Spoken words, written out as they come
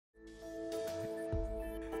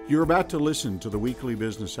You're about to listen to the Weekly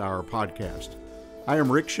Business Hour podcast. I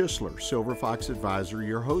am Rick Schissler, Silver Fox Advisor,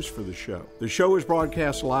 your host for the show. The show is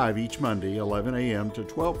broadcast live each Monday, 11 a.m. to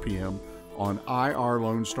 12 p.m. on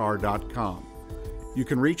irlonestar.com. You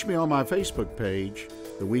can reach me on my Facebook page,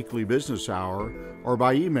 The Weekly Business Hour, or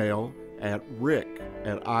by email at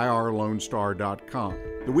rick@irlonestar.com.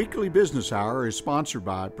 The Weekly Business Hour is sponsored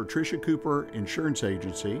by Patricia Cooper Insurance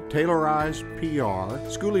Agency, Taylorized PR,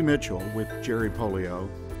 Schooley Mitchell with Jerry Polio,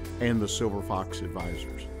 and the Silver Fox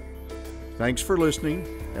Advisors. Thanks for listening,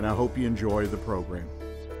 and I hope you enjoy the program.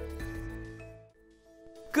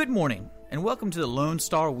 Good morning, and welcome to the Lone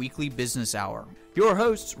Star Weekly Business Hour. Your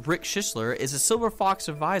host, Rick Schissler, is a Silver Fox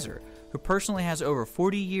Advisor who personally has over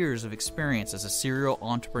 40 years of experience as a serial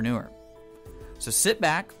entrepreneur. So sit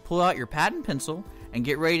back, pull out your pad and pencil, and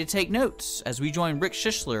get ready to take notes as we join Rick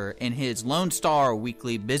Schissler in his Lone Star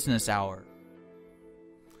Weekly Business Hour.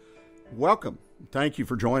 Welcome. Thank you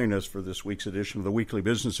for joining us for this week's edition of the Weekly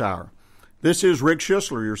Business Hour. This is Rick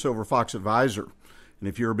Schissler, your Silver Fox Advisor. And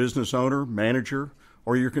if you're a business owner, manager,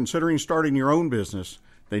 or you're considering starting your own business,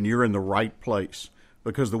 then you're in the right place.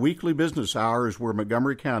 Because the Weekly Business Hour is where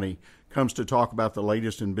Montgomery County comes to talk about the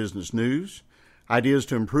latest in business news, ideas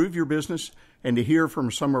to improve your business, and to hear from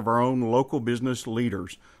some of our own local business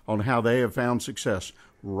leaders on how they have found success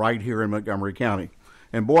right here in Montgomery County.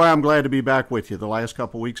 And boy, I'm glad to be back with you. The last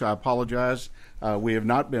couple of weeks, I apologize. We have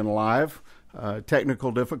not been live.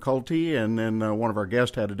 Technical difficulty, and then one of our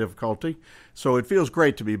guests had a difficulty. So it feels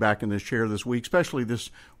great to be back in this chair this week, especially this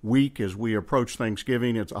week as we approach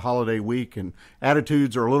Thanksgiving. It's a holiday week, and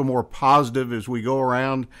attitudes are a little more positive as we go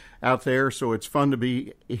around out there. So it's fun to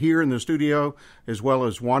be here in the studio as well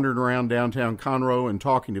as wandering around downtown Conroe and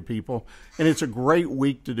talking to people. And it's a great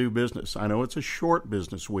week to do business. I know it's a short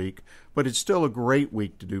business week, but it's still a great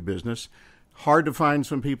week to do business. Hard to find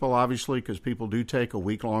some people, obviously, because people do take a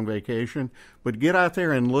week-long vacation. But get out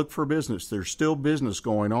there and look for business. There's still business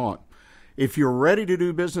going on. If you're ready to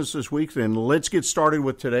do business this week, then let's get started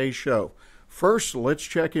with today's show. First, let's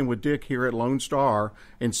check in with Dick here at Lone Star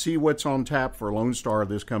and see what's on tap for Lone Star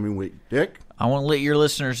this coming week. Dick? I want to let your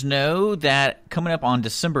listeners know that coming up on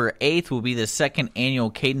December 8th will be the second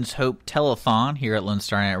annual Cadence Hope Telethon here at Lone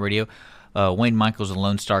Star Night Radio. Wayne Michaels of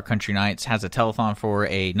Lone Star Country Nights has a telethon for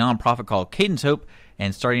a nonprofit called Cadence Hope,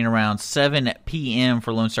 and starting around 7 p.m.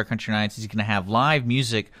 for Lone Star Country Nights, he's going to have live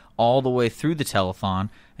music all the way through the telethon,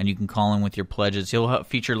 and you can call in with your pledges. He'll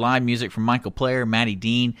feature live music from Michael Player, Maddie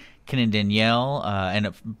Dean, Ken and Danielle,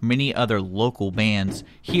 and many other local bands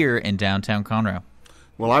here in downtown Conroe.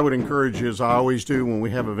 Well, I would encourage you, as I always do when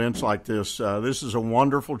we have events like this. This is a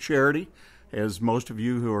wonderful charity. As most of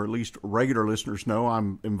you who are at least regular listeners know,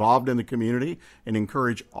 I'm involved in the community and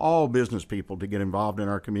encourage all business people to get involved in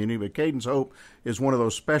our community. But Cadence Hope is one of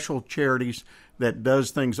those special charities that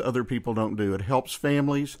does things other people don't do. It helps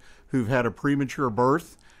families who've had a premature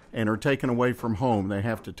birth and are taken away from home. They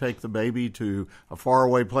have to take the baby to a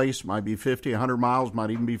faraway place, might be 50, 100 miles,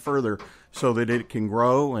 might even be further, so that it can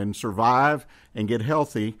grow and survive and get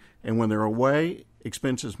healthy. And when they're away,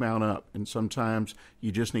 expenses mount up, and sometimes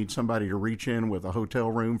you just need somebody to reach in with a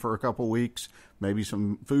hotel room for a couple weeks, maybe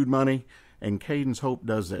some food money, and Cadence Hope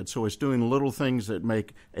does that. So it's doing little things that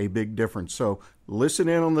make a big difference. So listen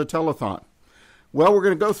in on the telethon. Well, we're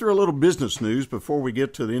going to go through a little business news before we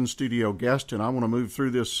get to the in-studio guest, and I want to move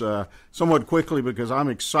through this somewhat quickly because I'm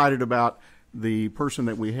excited about the person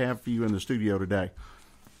that we have for you in the studio today.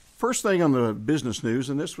 First thing on the business news,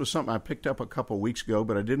 and this was something I picked up a couple of weeks ago,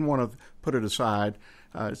 but I didn't want to put it aside,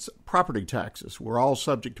 it's property taxes. We're all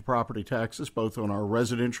subject to property taxes, both on our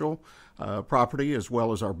residential property as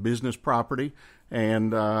well as our business property.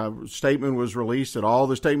 And a statement was released that all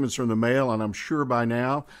the statements are in the mail, and I'm sure by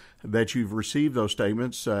now that you've received those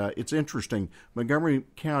statements. It's interesting. Montgomery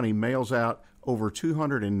County mails out over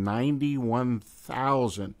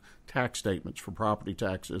 291,000 tax statements for property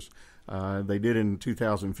taxes. They did in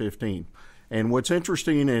 2015. And what's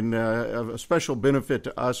interesting and a special benefit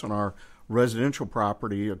to us on our residential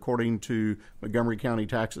property, according to Montgomery County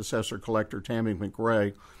Tax Assessor Collector Tammy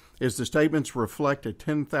McRae, is the statements reflect a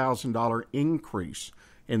 $10,000 increase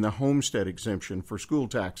in the homestead exemption for school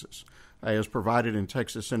taxes, as provided in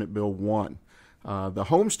Texas Senate Bill 1. The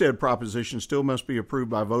homestead proposition still must be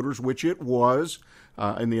approved by voters, which it was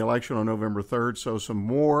in the election on November 3rd, so some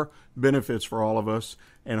more benefits for all of us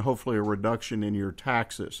and hopefully a reduction in your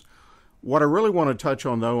taxes. What I really want to touch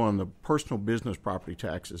on, though, on the personal business property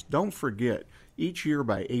taxes, don't forget, each year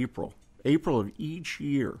by April of each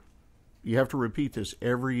year, you have to repeat this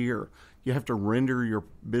every year, you have to render your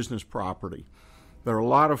business property. There are a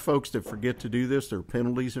lot of folks that forget to do this. There are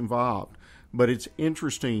penalties involved. But it's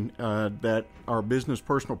interesting that our business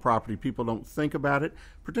personal property, people don't think about it,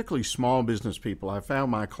 particularly small business people. I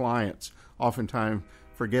found my clients oftentimes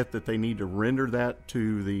forget that they need to render that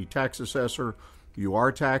to the tax assessor. You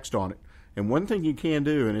are taxed on it. And one thing you can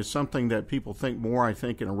do, and it's something that people think more, I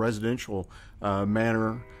think, in a residential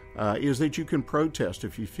manner, is that you can protest.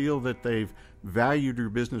 If you feel that they've valued your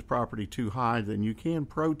business property too high, then you can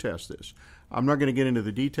protest this. I'm not going to get into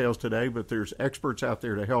the details today, but there's experts out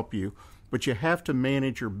there to help you. But you have to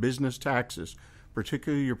manage your business taxes,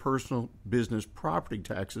 particularly your personal business property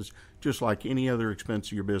taxes, just like any other expense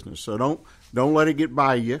of your business. So don't let it get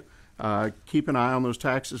by you. Keep an eye on those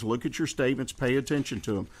taxes. Look at your statements. Pay attention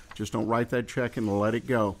to them. Just don't write that check and let it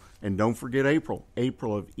go. And don't forget April.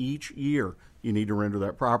 April of each year, you need to render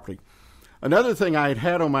that property. Another thing I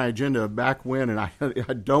had on my agenda back when, and I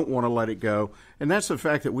don't want to let it go, and that's the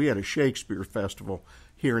fact that we had a Shakespeare Festival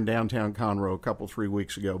here in downtown Conroe a 3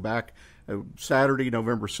 weeks ago. Back Saturday,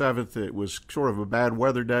 November 7th, it was sort of a bad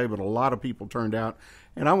weather day, but a lot of people turned out.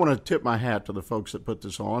 And I want to tip my hat to the folks that put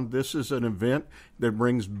this on. This is an event that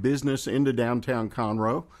brings business into downtown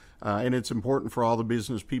Conroe, and it's important for all the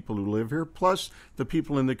business people who live here, plus the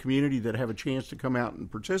people in the community that have a chance to come out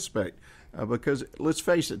and participate. Because let's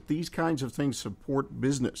face it, these kinds of things support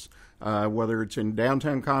business, whether it's in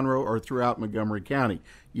downtown Conroe or throughout Montgomery County.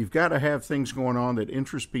 You've got to have things going on that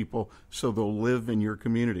interest people so they'll live in your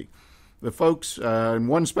community. The folks, and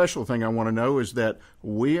one special thing I want to know is that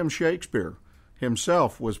William Shakespeare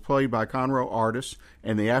himself was played by Conroe artists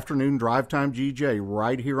and the afternoon drive time GJ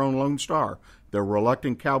right here on Lone Star, the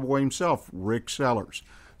reluctant cowboy himself, Rick Schissler.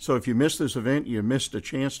 So if you missed this event, you missed a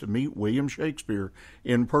chance to meet William Shakespeare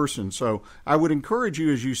in person. So I would encourage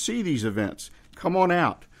you, as you see these events, come on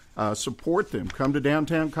out, support them. Come to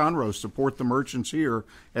downtown Conroe, support the merchants here,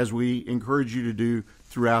 as we encourage you to do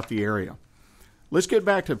throughout the area. Let's get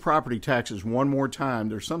back to property taxes one more time.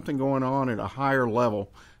 There's something going on at a higher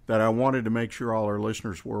level that I wanted to make sure all our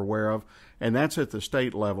listeners were aware of, and that's at the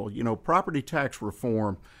state level. You know, property tax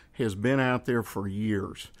reform has been out there for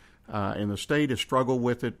years. And the state has struggled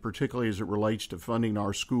with it, particularly as it relates to funding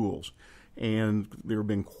our schools. And there have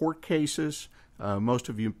been court cases. Most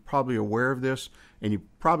of you probably aware of this, and you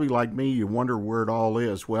probably, like me, you wonder where it all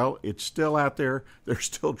is. Well, it's still out there. They're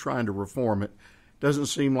still trying to reform it. Doesn't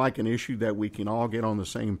seem like an issue that we can all get on the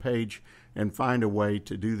same page and find a way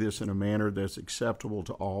to do this in a manner that's acceptable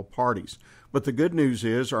to all parties. But the good news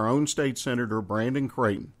is our own state senator, Brandon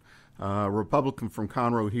Creighton, a Republican from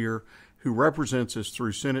Conroe here, who represents us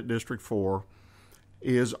through Senate District 4,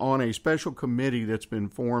 is on a special committee that's been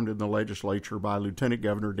formed in the legislature by Lieutenant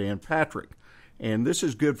Governor Dan Patrick. And this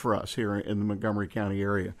is good for us here in the Montgomery County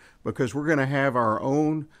area because we're going to have our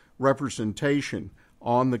own representation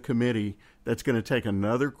on the committee that's going to take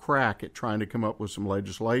another crack at trying to come up with some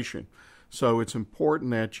legislation. So it's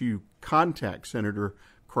important that you contact Senator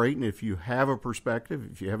Creighton if you have a perspective,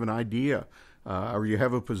 if you have an idea, or you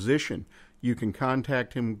have a position. You can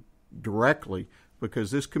contact him directly because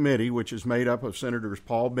this committee, which is made up of Senators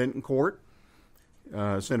Paul Bentoncourt,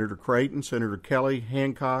 Senator Creighton, Senator Kelly,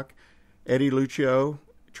 Hancock, Eddie Lucio,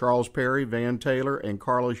 Charles Perry, Van Taylor, and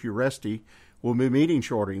Carlos Uresti, will be meeting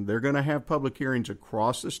shortly. They're going to have public hearings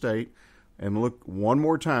across the state and look one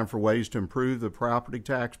more time for ways to improve the property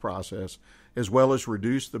tax process as well as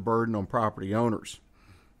reduce the burden on property owners.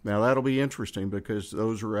 Now, that'll be interesting because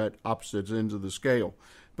those are at opposite ends of the scale.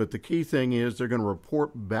 But the key thing is they're going to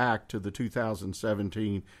report back to the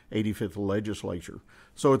 2017 85th legislature.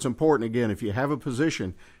 So it's important, again, if you have a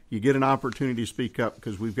position, you get an opportunity to speak up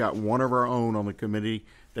because we've got one of our own on the committee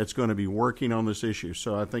that's going to be working on this issue.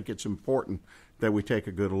 So I think it's important that we take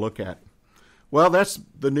a good look at it. Well, that's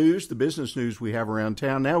the news, the business news we have around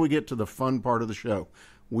town. Now we get to the fun part of the show.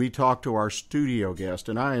 We talk to our studio guest,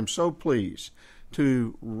 and I am so pleased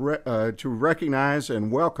to recognize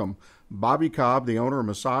and welcome Bobbie Cobb, the owner of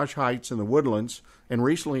Massage Heights in the Woodlands, and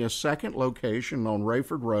recently a second location on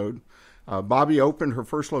Rayford Road. Bobbie opened her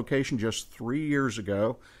first location just 3 years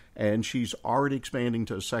ago, and she's already expanding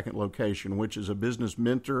to a second location, which is a business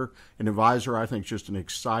mentor and advisor. I think is just an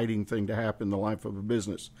exciting thing to happen in the life of a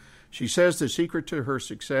business. She says the secret to her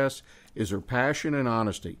success is her passion and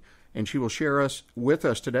honesty, and she will share with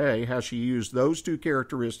us today how she used those two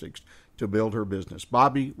characteristics to build her business.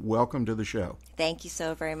 Bobbie, welcome to the show. Thank you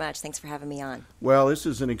so very much. Thanks for having me on. Well, this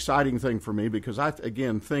is an exciting thing for me because I,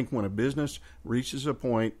 again, think when a business reaches a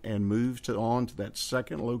point and moves on to that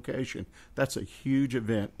second location, that's a huge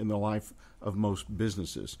event in the life of most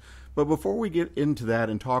businesses. But before we get into that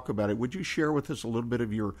and talk about it, would you share with us a little bit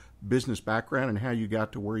of your business background and how you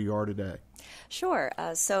got to where you are today? Sure.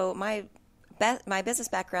 So my my business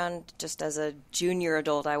background, just as a junior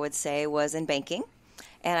adult, I would say, was in banking.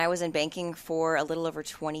 And I was in banking for a little over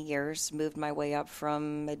 20 years, moved my way up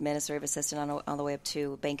from administrative assistant all the way up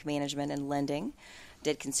to bank management and lending,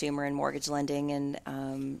 did consumer and mortgage lending.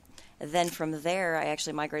 And then from there, I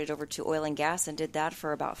actually migrated over to oil and gas and did that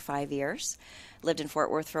for about 5 years. Lived in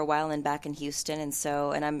Fort Worth for a while and back in Houston.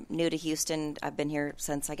 And I'm new to Houston. I've been here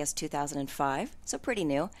since, I guess, 2005, so pretty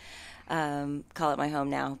new. Call it my home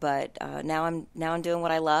now, but now I'm doing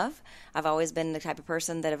what I love. I've always been the type of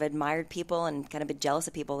person that have admired people and kind of been jealous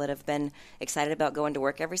of people that have been excited about going to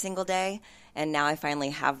work every single day, and now I finally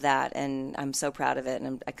have that, and I'm so proud of it,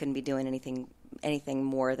 and I couldn't be doing anything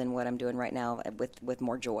more than what I'm doing right now with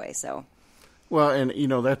more joy. So, well, and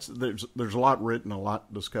there's a lot written, a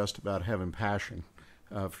lot discussed about having passion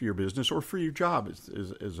for your business or for your job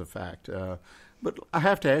is a fact. But I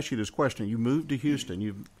have to ask you this question. You moved to Houston.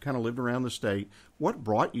 You've kind of lived around the state. What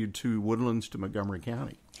brought you to Woodlands to Montgomery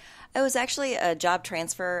County? It was actually a job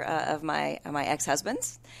transfer of my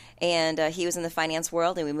ex-husband's, and he was in the finance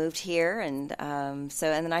world, and we moved here, and and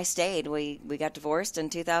then I stayed. We got divorced in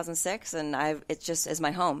 2006, and it just is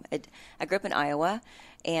my home. I grew up in Iowa,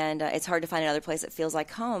 and it's hard to find another place that feels like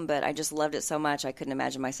home, but I just loved it so much I couldn't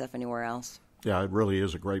imagine myself anywhere else. Yeah, it really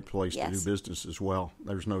is a great place to do business as well.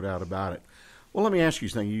 There's no doubt about it. Well, let me ask you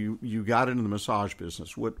something. You got into the massage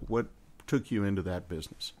business. What took you into that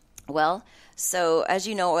business? Well, so as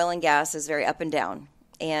you know, oil and gas is very up and down.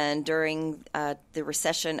 And during the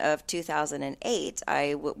recession of 2008,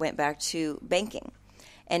 I went back to banking.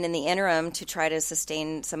 And in the interim, to try to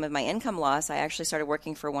sustain some of my income loss, I actually started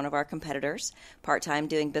working for one of our competitors, part-time,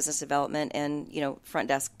 doing business development and front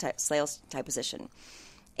desk sales type position.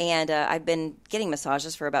 And I've been getting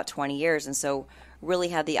massages for about 20 years, and so really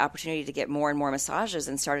had the opportunity to get more and more massages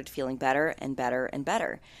and started feeling better and better and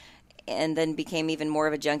better. And then became even more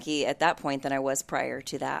of a junkie at that point than I was prior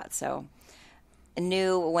to that. So I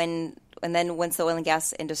knew and then once the oil and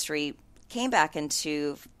gas industry came back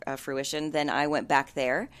into fruition, then I went back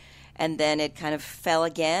there. And then it kind of fell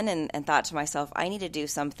again and thought to myself, I need to do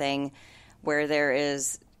something where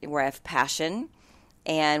I have passion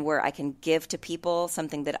and where I can give to people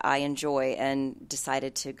something that I enjoy, and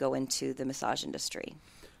decided to go into the massage industry.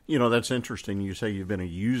 That's interesting. You say you've been a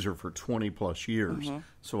user for 20 plus years. Mm-hmm.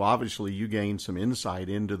 So obviously you gained some insight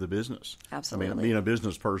into the business. Absolutely. I mean, being a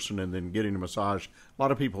business person and then getting a massage, a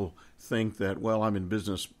lot of people think that, well, I'm in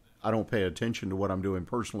business, I don't pay attention to what I'm doing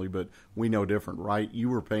personally, but we know different, right? You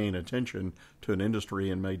were paying attention to an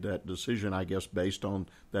industry and made that decision, I guess, based on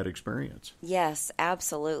that experience. Yes,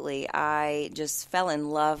 absolutely. I just fell in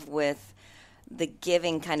love with the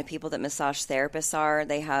giving kind of people that massage therapists are.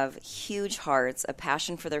 They have huge hearts, a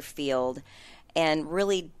passion for their field, and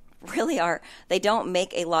really are. They don't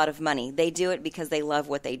make a lot of money. They do it because they love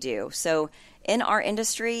what they do. So in our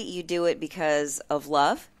industry, you do it because of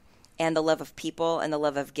love, and the love of people, and the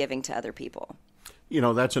love of giving to other people.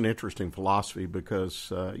 That's an interesting philosophy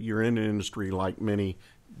because you're in an industry like many,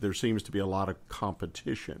 there seems to be a lot of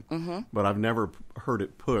competition. Mm-hmm. But I've never heard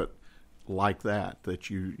it put like that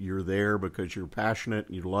you're there because you're passionate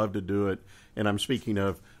and you love to do it. And I'm speaking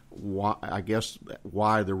of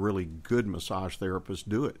why the really good massage therapists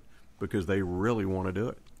do it, because they really want to do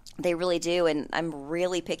it. They really do, and I'm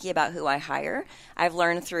really picky about who I hire. I've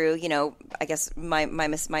learned through, I guess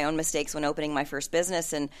my own mistakes when opening my first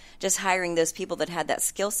business, and just hiring those people that had that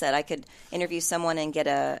skill set. I could interview someone and get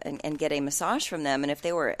a massage from them, and if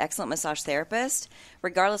they were an excellent massage therapist,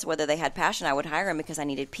 regardless of whether they had passion, I would hire them because I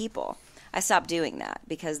needed people. I stopped doing that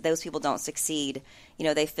because those people don't succeed.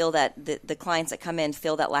 They feel that the clients that come in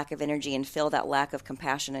feel that lack of energy and feel that lack of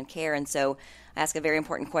compassion and care. And so I ask a very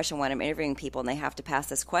important question when I'm interviewing people, and they have to pass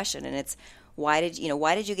this question. And it's, why did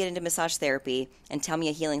you get into massage therapy? And tell me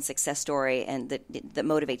a healing success story and that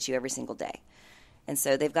motivates you every single day. And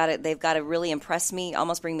so they've got to really impress me,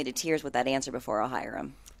 almost bring me to tears with that answer before I'll hire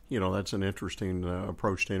them. That's an interesting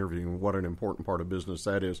approach to interviewing. What an important part of business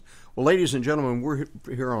that is. Well, ladies and gentlemen, we're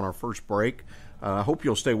here on our first break. I hope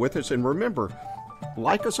you'll stay with us. And remember,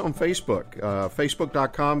 like us on Facebook,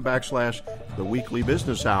 facebook.com/The Weekly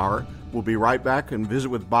Business Hour. We'll be right back and visit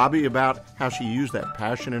with Bobbie about how she used that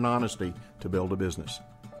passion and honesty to build a business.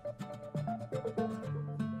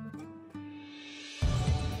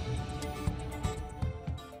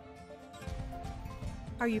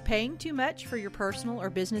 Are you paying too much for your personal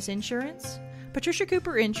or business insurance? Patricia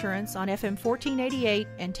Cooper Insurance on FM 1488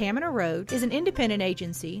 and Tamina Road is an independent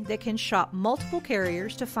agency that can shop multiple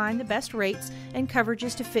carriers to find the best rates and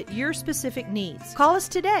coverages to fit your specific needs. Call us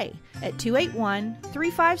today at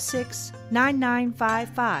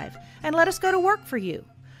 281-356-9955 and let us go to work for you.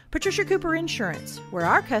 Patricia Cooper Insurance, where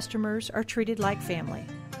our customers are treated like family.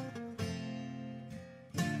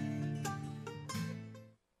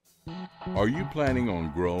 Are you planning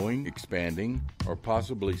on growing, expanding, or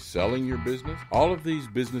possibly selling your business? All of these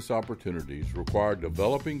business opportunities require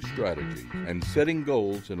developing strategies and setting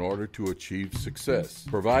goals in order to achieve success.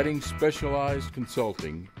 Providing specialized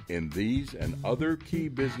consulting in these and other key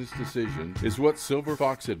business decisions is what Silver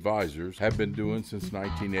Fox Advisors have been doing since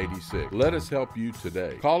 1986. Let us help you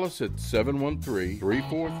today. Call us at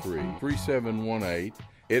 713-343-3718.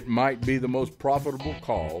 It might be the most profitable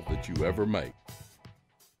call that you ever make.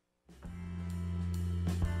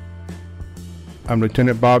 I'm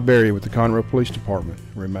Lieutenant Bob Berry with the Conroe Police Department,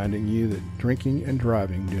 reminding you that drinking and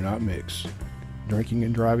driving do not mix. Drinking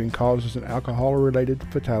and driving causes an alcohol-related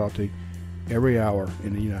fatality every hour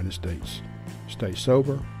in the United States. Stay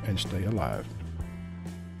sober and stay alive.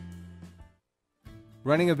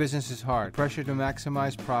 Running a business is hard. Pressure to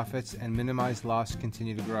maximize profits and minimize loss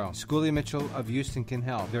continue to grow. Schooley Mitchell of Houston can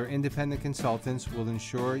help. Their independent consultants will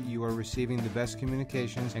ensure you are receiving the best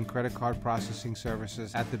communications and credit card processing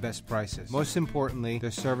services at the best prices. Most importantly, their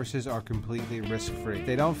services are completely risk-free. If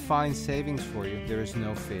they don't find savings for you, there is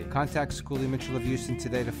no fee. Contact Schooley Mitchell of Houston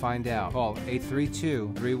today to find out. Call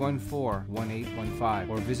 832-314-1815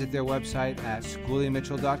 or visit their website at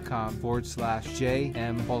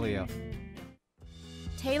schooleymitchell.com/JM-Polio.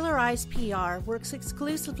 Taylorized PR works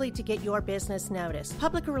exclusively to get your business noticed.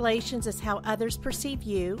 Public relations is how others perceive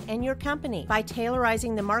you and your company. By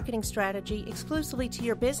tailorizing the marketing strategy exclusively to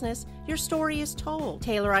your business, your story is told.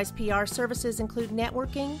 Taylorized PR services include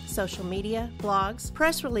networking, social media, blogs,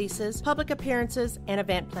 press releases, public appearances, and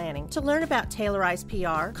event planning. To learn about Taylorized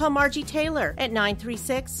PR, call Margie Taylor at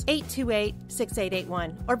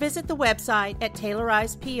 936-828-6881 or visit the website at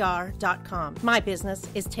taylorizedpr.com. My business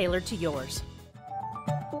is tailored to yours.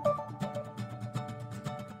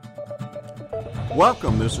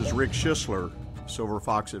 Welcome, this is Rick Schissler, Silver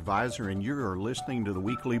Fox Advisor, and you are listening to the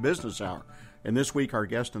Weekly Business Hour. And this week our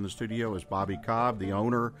guest in the studio is Bobbie Cobb, the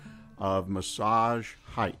owner of Massage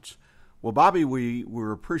Heights. Well, Bobbie,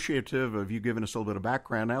 we're appreciative of you giving us a little bit of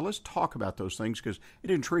background. Now let's talk about those things because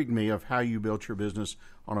it intrigued me of how you built your business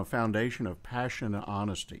on a foundation of passion and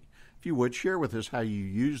honesty. If you would, share with us how you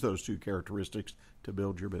use those two characteristics to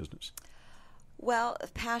build your business. Well,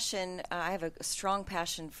 passion, I have a strong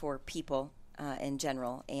passion for people in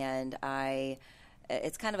general, and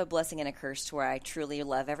it's kind of a blessing and a curse to where I truly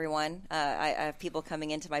love everyone. I have people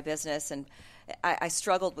coming into my business, and I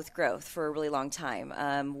struggled with growth for a really long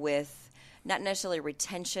time, with not necessarily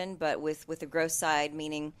retention, but with the growth side,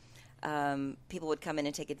 meaning people would come in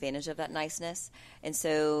and take advantage of that niceness, and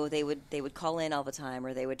so they would call in all the time,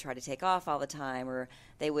 or they would try to take off all the time, or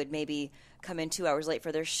they would maybe come in 2 hours late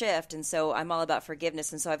for their shift. And so I'm all about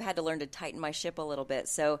forgiveness, and so I've had to learn to tighten my ship a little bit.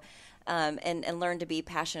 So and learn to be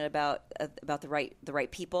passionate about the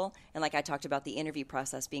right people, and like I talked about, the interview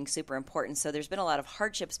process being super important. So there's been a lot of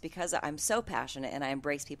hardships because I'm so passionate and I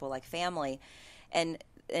embrace people like family, and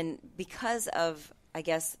because of, I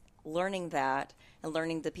guess, learning that and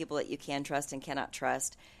learning the people that you can trust and cannot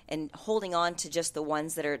trust, and holding on to just the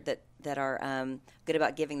ones that are good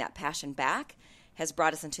about giving that passion back, has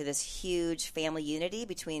brought us into this huge family unity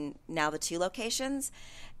between now the two locations,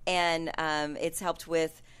 and it's helped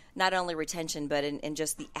with not only retention, but in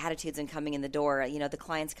just the attitudes and coming in the door. You know, the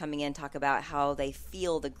clients coming in talk about how they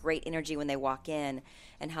feel the great energy when they walk in,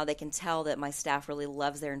 and how they can tell that my staff really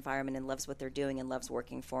loves their environment and loves what they're doing and loves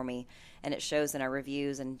working for me. And it shows in our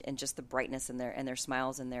reviews and just the brightness in their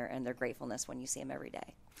smiles and their gratefulness when you see them every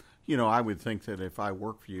day. You know, I would think that if I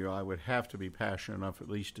work for you, I would have to be passionate enough at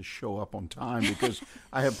least to show up on time because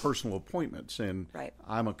I have personal appointments, and right.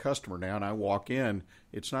 I'm a customer now, and I walk in.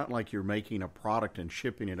 It's not like you're making a product and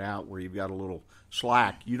shipping it out where you've got a little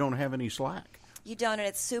slack. You don't have any slack. You don't, and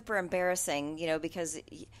it's super embarrassing, you know, because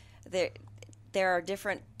there are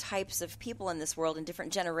different types of people in this world and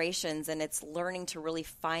different generations, and it's learning to really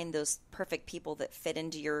find those perfect people that fit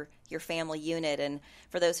into your family unit. And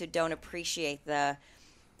for those who don't appreciate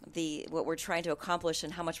what we're trying to accomplish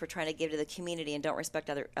and how much we're trying to give to the community and don't respect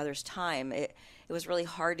others' time, it was really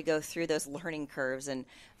hard to go through those learning curves and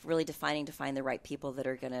really to find the right people that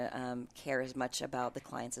are going to care as much about the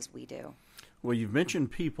clients as we do. Well, you've mentioned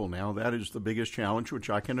people now. That is the biggest challenge, which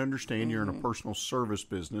I can understand. You're in a personal service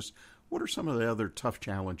business. What are some of the other tough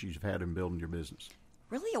challenges you've had in building your business?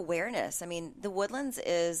 Really awareness. I mean, the Woodlands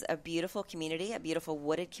is a beautiful community, a beautiful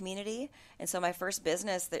wooded community. And so my first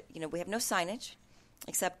business, we have no signage,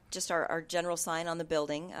 except just our general sign on the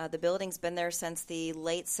building. The building's been there since the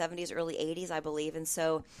late 70s, early 80s, I believe. And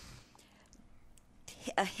so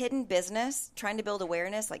a hidden business, trying to build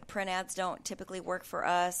awareness. Like print ads don't typically work for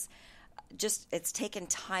us. Just it's taken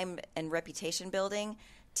time and reputation building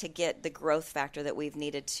to get the growth factor that we've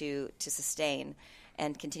needed to sustain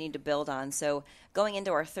and continue to build on. So going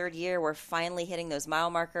into our third year, we're finally hitting those mile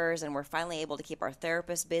markers, and we're finally able to keep our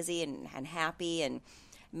therapists busy and happy, and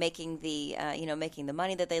making the making the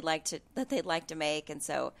money that they'd like to make. And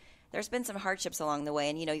so there's been some hardships along the way,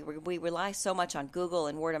 and we rely so much on Google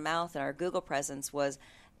and word of mouth, and our Google presence was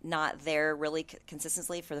not there really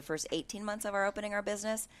consistently for the first 18 months of our opening our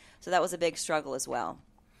business. So that was a big struggle as well.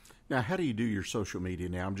 Now, how do you do your social media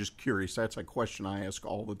now? I'm just curious. That's a question I ask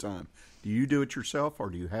all the time. Do you do it yourself, or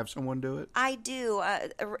do you have someone do it? I do.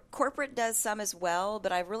 Corporate does some as well,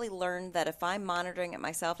 but I've really learned that if I'm monitoring it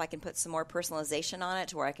myself, I can put some more personalization on it,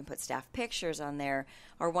 to where I can put staff pictures on there.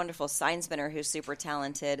 Our wonderful sign spinner, who's super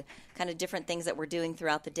talented, kind of different things that we're doing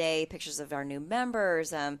throughout the day, pictures of our new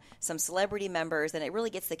members, some celebrity members, and it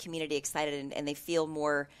really gets the community excited, and they feel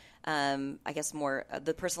more,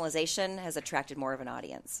 the personalization has attracted more of an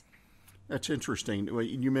audience. That's interesting.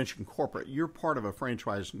 You mentioned corporate. You're part of a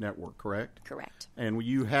franchise network, correct? Correct. And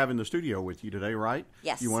you have in the studio with you today, right?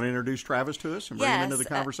 Yes. You want to introduce Travis to us and bring him into the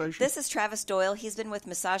conversation? This is Travis Doyle. He's been with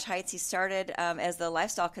Massage Heights. He started as the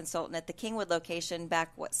lifestyle consultant at the Kingwood location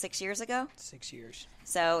back, 6 years ago? 6 years.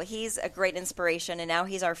 So he's a great inspiration, and now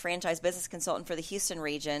he's our franchise business consultant for the Houston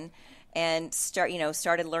region, and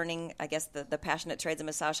started learning, I guess, the passionate trades of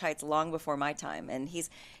Massage Heights long before my time. And he's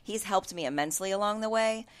helped me immensely along the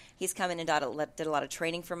way. He's come in and did a lot of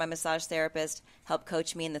training for my massage therapist, helped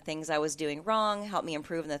coach me in the things I was doing wrong, helped me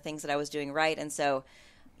improve in the things that I was doing right. And so,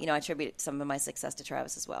 I attribute some of my success to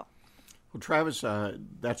Travis as well. Well, Travis,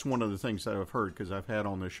 that's one of the things that I've heard, because I've had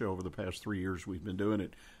on this show over the past 3 years we've been doing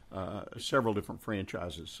it, several different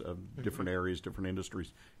franchises of different areas, different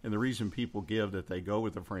industries. And the reason people give that they go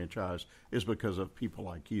with a franchise is because of people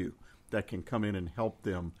like you that can come in and help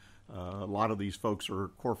them. A lot of these folks are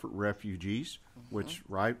corporate refugees, which,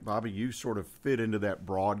 right, Bobbie, you sort of fit into that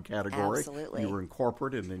broad category. Absolutely. You were in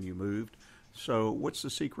corporate and then you moved. So what's the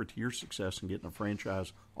secret to your success in getting a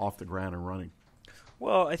franchise off the ground and running?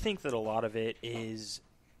 Well, I think that a lot of it is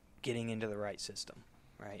getting into the right system,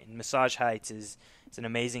 right? And Massage Heights it's an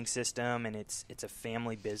amazing system, and it's a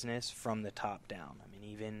family business from the top down. I mean,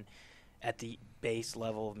 even at the base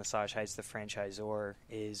level of Massage Heights, the franchisor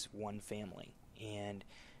is one family, and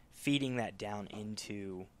feeding that down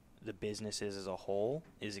into the businesses as a whole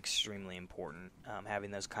is extremely important. Having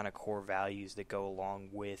those kind of core values that go along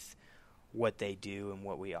with what they do and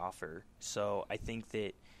what we offer. So I think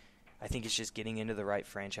it's just getting into the right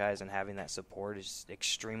franchise and having that support is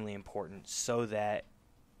extremely important, so that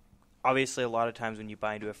obviously a lot of times when you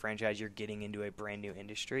buy into a franchise, you're getting into a brand new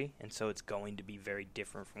industry, and so it's going to be very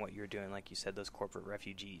different from what you're doing, like you said, those corporate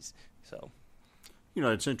refugees. So,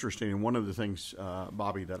 it's interesting. And one of the things,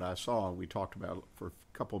 Bobbie, that I saw, we talked about for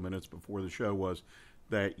a couple of minutes before the show, was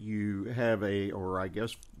that you have or I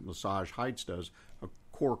guess Massage Heights does, a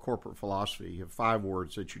core corporate philosophy. You have 5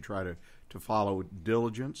 words that you try to follow: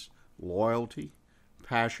 diligence, loyalty,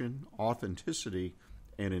 passion, authenticity,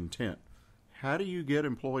 and intent. How do you get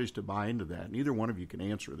employees to buy into that? Neither one of you can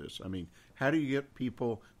answer this. I mean, how do you get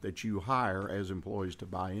people that you hire as employees to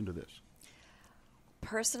buy into this?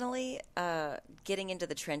 Personally, getting into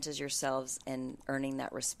the trenches yourselves and earning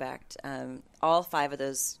that respect. All 5 of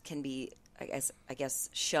those can be, I guess,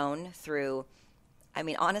 shown through. I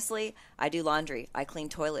mean, honestly, I do laundry, I clean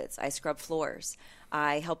toilets, I scrub floors,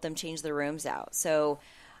 I help them change their rooms out. So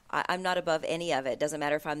I'm not above any of it. It doesn't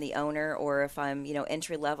matter if I'm the owner or if I'm,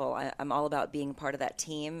 entry level. I'm all about being part of that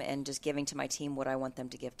team and just giving to my team what I want them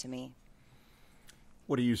to give to me.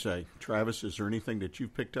 What do you say, Travis? Is there anything that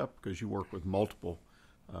you've picked up, because you work with multiple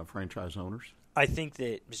franchise owners? I think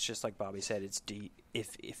that it's just like Bobbie said. It's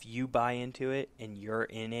if you buy into it and you're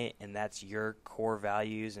in it, and that's your core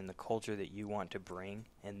values and the culture that you want to bring,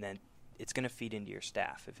 and then it's going to feed into your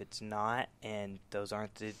staff. If it's not, and those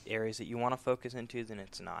aren't the areas that you want to focus into, then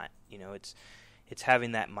it's not. It's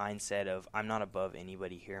having that mindset of, I'm not above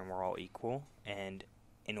anybody here, and we're all equal. And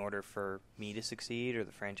in order for me to succeed, or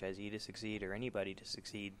the franchisee to succeed, or anybody to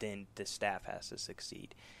succeed, then the staff has to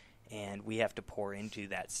succeed. And we have to pour into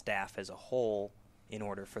that staff as a whole in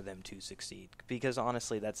order for them to succeed. Because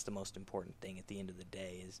honestly, that's the most important thing at the end of the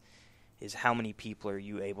day is how many people are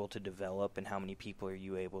you able to develop, and how many people are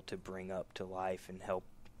you able to bring up to life and help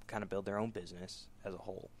kind of build their own business as a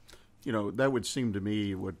whole. That would seem to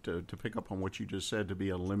me, to pick up on what you just said, to be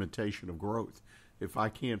a limitation of growth. If I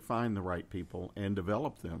can't find the right people and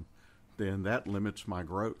develop them, then that limits my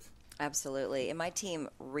growth. Absolutely. And my team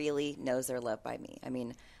really knows they're loved by me. I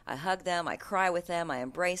mean, I hug them, I cry with them, I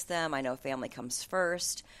embrace them. I know family comes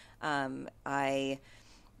first. I'm a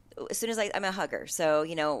hugger. So,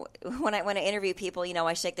 when I interview people,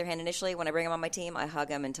 I shake their hand initially. When I bring them on my team, I hug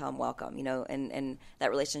them and tell them welcome, and that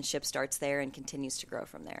relationship starts there and continues to grow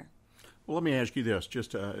from there. Well, let me ask you this.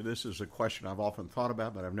 This is a question I've often thought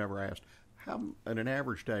about, but I've never asked. In an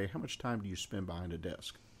average day, how much time do you spend behind a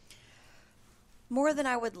desk? More than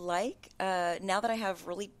I would like. Now that I have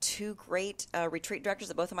really two great retreat directors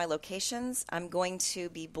at both of my locations, I'm going to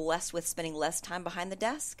be blessed with spending less time behind the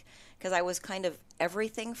desk, because I was kind of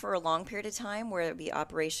everything for a long period of time, where it would be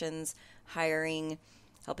operations, hiring,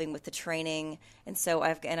 helping with the training. And so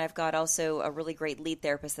I've got also a really great lead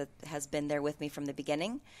therapist that has been there with me from the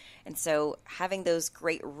beginning. And so having those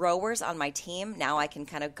great rowers on my team, now I can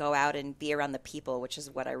kind of go out and be around the people, which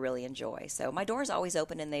is what I really enjoy. So my door is always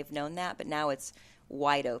open, and they've known that, but now it's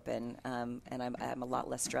wide open, and I'm a lot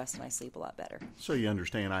less stressed, and I sleep a lot better. So you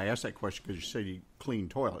understand, I asked that question because you said you clean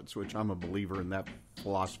toilets, which I'm a believer in that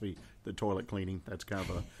philosophy, the toilet cleaning. That's kind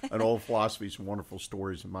of an old philosophy, some wonderful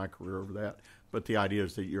stories in my career over that. But the idea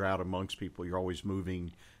is that you're out amongst people, you're always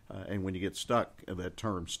moving, and when you get stuck, that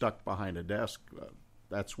term, stuck behind a desk,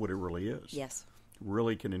 that's what it really is. Yes.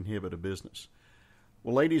 Really can inhibit a business.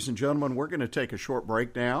 Well, ladies and gentlemen, we're going to take a short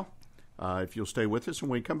break now. If you'll stay with us, and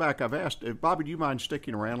when we come back, I've asked, Bobbie, do you mind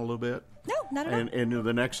sticking around a little bit? No, not at all. And in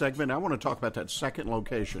the next segment, I want to talk about that second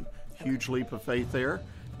location. Huge leap of faith there,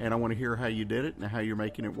 and I want to hear how you did it and how you're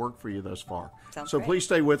making it work for you thus far. Sounds so great. Please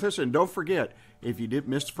stay with us, and don't forget, if you did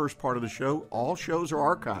miss the first part of the show, all shows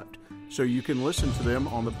are archived, so you can listen to them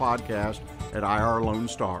on the podcast at IR Lone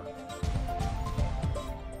Star.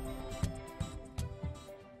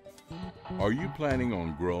 Are you planning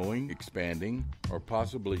on growing, expanding, or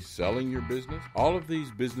possibly selling your business? All of these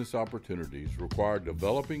business opportunities require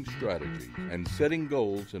developing strategies and setting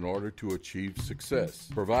goals in order to achieve success.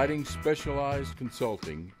 Providing specialized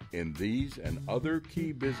consulting in these and other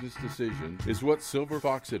key business decisions is what Silver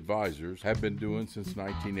Fox Advisors have been doing since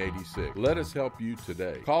 1986. Let us help you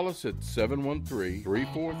today. Call us at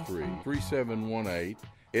 713-343-3718.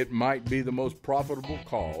 It might be the most profitable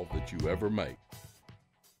call that you ever make.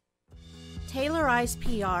 Tailorized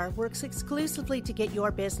PR works exclusively to get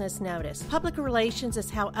your business noticed. Public relations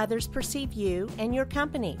is how others perceive you and your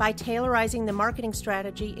company. By tailorizing the marketing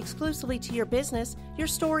strategy exclusively to your business, your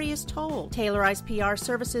story is told. Tailorized PR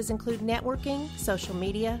services include networking, social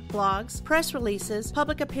media, blogs, press releases,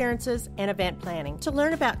 public appearances, and event planning. To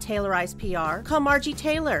learn about Tailorized PR, call Margie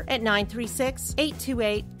Taylor at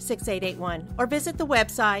 936-828-6881 or visit the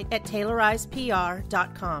website at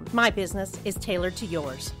tailorizedpr.com. My business is tailored to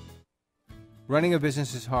yours. Running a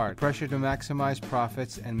business is hard. Pressure to maximize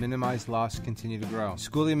profits and minimize loss continue to grow.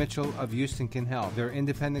 Schooley Mitchell of Houston can help. Their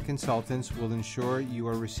independent consultants will ensure you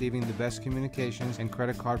are receiving the best communications and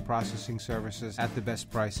credit card processing services at the best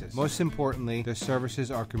prices. Most importantly, their services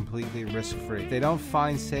are completely risk-free. If they don't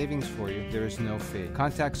find savings for you, there is no fee.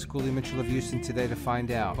 Contact Schooley Mitchell of Houston today to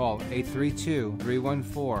find out. Call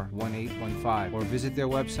 832-314-1815 or visit their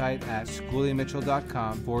website at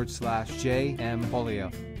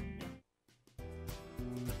schooleymitchell.com/JM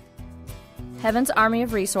Heaven's Army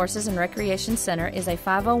of Resources and Recreation Center is a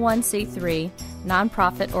 501c3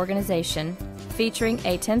 nonprofit organization featuring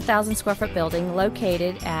a 10,000 square foot building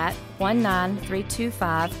located at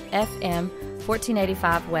 19325 FM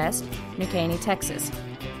 1485 West, New Caney, Texas.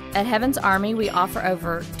 At Heaven's Army, we offer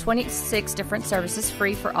over 26 different services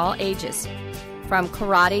free for all ages, from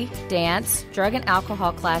karate, dance, drug and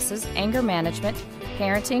alcohol classes, anger management,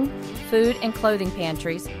 parenting, food and clothing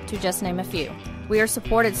pantries, to just name a few. We are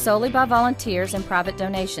supported solely by volunteers and private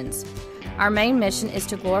donations. Our main mission is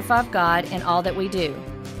to glorify God in all that we do.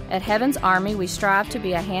 At Heaven's Army, we strive to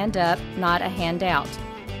be a hand up, not a handout.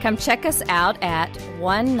 Come check us out at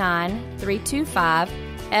 19325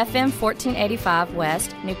 FM 1485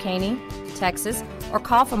 West, New Caney, Texas, or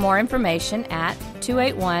call for more information at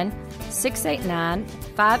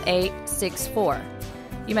 281-689-5864.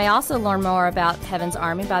 You may also learn more about Heaven's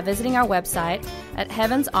Army by visiting our website at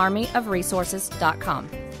heavensarmyofresources.com.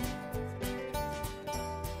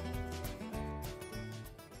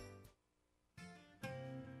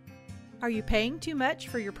 Are you paying too much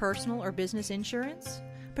for your personal or business insurance?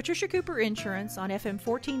 Patricia Cooper Insurance on FM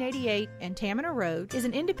 1488 and Tamina Road is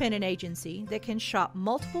an independent agency that can shop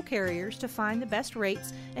multiple carriers to find the best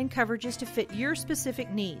rates and coverages to fit your specific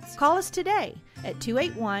needs. Call us today at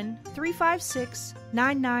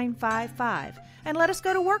 281-356-9955 and let us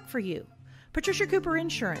go to work for you. Patricia Cooper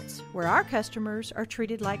Insurance, where our customers are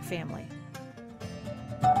treated like family.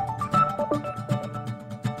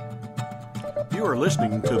 You You are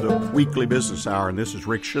listening to the Weekly Business Hour, and this is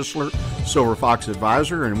Rick Schissler, Silver Fox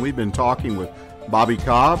Advisor, and we've been talking with Bobbie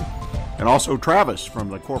Cobb and also Travis from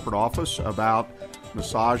the corporate office about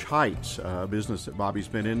Massage Heights, a business that Bobbie's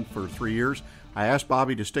been in for 3 years. I asked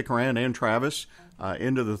Bobbie to stick around, and Travis,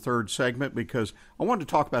 into the third segment because I wanted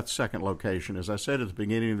to talk about the second location. As I said at the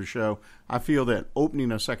beginning of the show, I feel that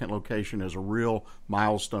opening a second location is a real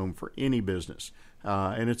milestone for any business.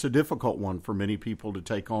 And it's a difficult one for many people to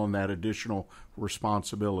take on that additional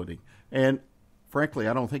responsibility. And frankly,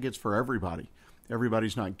 I don't think it's for everybody.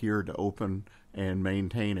 Everybody's not geared to open and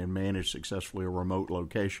maintain and manage successfully a remote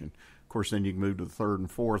location. Of course, then you can move to the third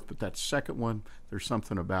and fourth, but that second one, there's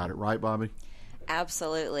something about it. Right, Bobbie?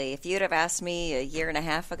 Absolutely. If you'd have asked me a year and a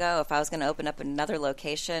half ago if I was going to open up another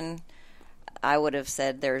location, I would have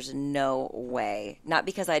said there's no way. Not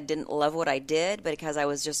because I didn't love what I did, but because I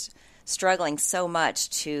was just struggling so much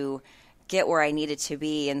to get where I needed to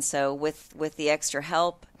be. And so with the extra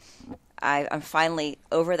help, I'm finally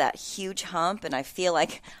over that huge hump, and I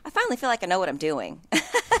finally feel like I know what I'm doing.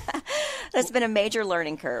 That's been a major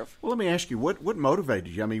learning curve. Well, let me ask you, what motivated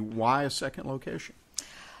you? I mean, why a second location?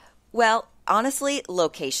 Well, honestly,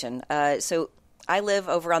 location. So I live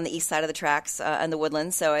over on the east side of the tracks in the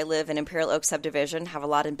Woodlands. So I live in Imperial Oak subdivision, have a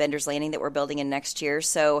lot in Bender's Landing that we're building in next year.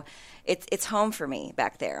 So it's home for me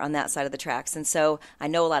back there on that side of the tracks. And so I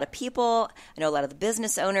know a lot of people. I know a lot of the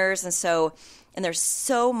business owners. And there's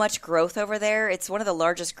so much growth over there. It's one of the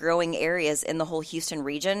largest growing areas in the whole Houston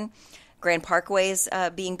region. Grand Parkway's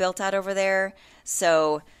being built out over there.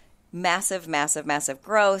 So massive, massive, massive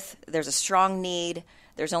growth. There's a strong need.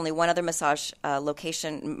 There's only one other massage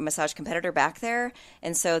competitor back there,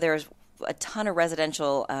 and so there's a ton of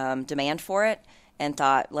residential demand for it, and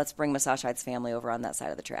thought, let's bring Massage Heights family over on that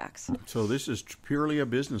side of the tracks. So this is purely a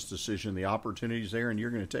business decision. The opportunity's there, and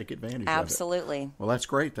you're going to take advantage of it. Absolutely. Well, that's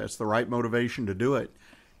great. That's the right motivation to do it.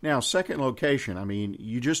 Now, second location, I mean,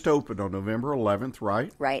 you just opened on November 11th,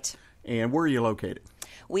 right? Right. And where are you located?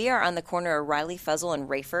 We are on the corner of Riley, Fuzzle, and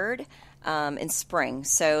Rayford. In spring.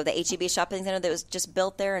 So the H-E-B shopping center that was just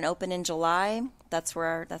built there and opened in July, that's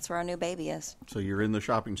where our new baby is. So you're in the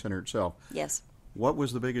shopping center itself. Yes. What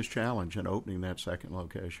was the biggest challenge in opening that second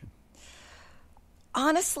location?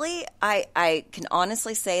 Honestly, I can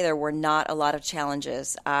honestly say there were not a lot of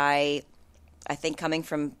challenges. I think coming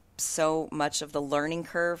from so much of the learning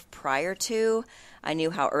curve prior to, I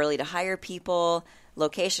knew how early to hire people.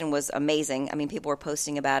 Location was amazing. I mean, people were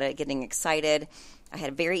posting about it, getting excited. I had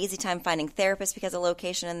a very easy time finding therapists because of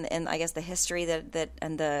location and I guess the history that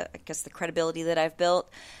and the credibility that I've built.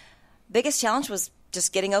 Biggest challenge was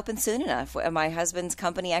just getting open soon enough. My husband's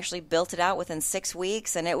company actually built it out within 6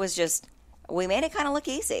 weeks, and it was just, we made it kind of look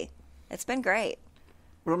easy. It's been great.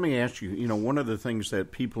 Well, let me ask you, one of the things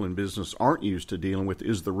that people in business aren't used to dealing with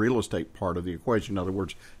is the real estate part of the equation. In other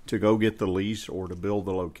words, to go get the lease or to build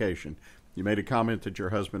the location. You made a comment that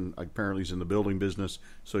your husband apparently is in the building business,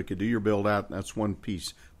 so he could do your build out. That's one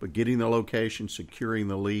piece. But getting the location, securing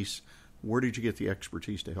the lease, where did you get the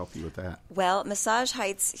expertise to help you with that? Well, Massage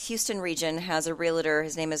Heights Houston region has a realtor.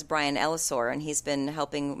 His name is Brian Ellisor, and he's been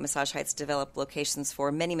helping Massage Heights develop locations for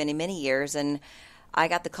many, many, many years. And I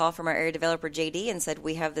got the call from our area developer, JD, and said,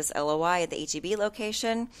 we have this LOI at the H-E-B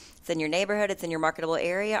location. It's in your neighborhood. It's in your marketable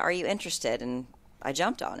area. Are you interested? And I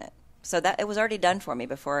jumped on it. So that it was already done for me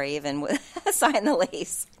before I even signed the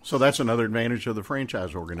lease. So that's another advantage of the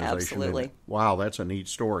franchise organization. Absolutely. Isn't it? Wow, that's a neat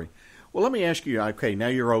story. Well, let me ask you, okay, now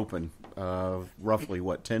you're open, roughly,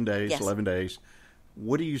 10 days, Yes. 11 days.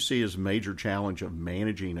 What do you see as a major challenge of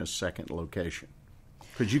managing a second location?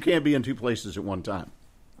 Because you can't be in two places at one time.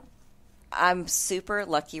 I'm super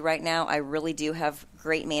lucky right now. I really do have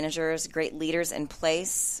great managers, great leaders in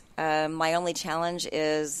place. My only challenge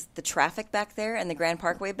is the traffic back there and the Grand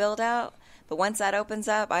Parkway build out. But once that opens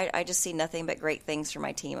up, I just see nothing but great things for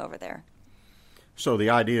my team over there. So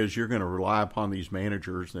the idea is you're going to rely upon these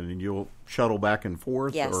managers and then you'll shuttle back and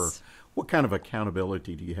forth? Yes. Or what kind of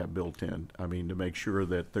accountability do you have built in? I mean, to make sure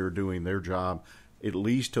that they're doing their job at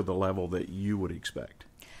least to the level that you would expect.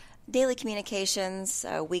 Daily communications,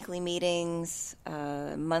 weekly meetings,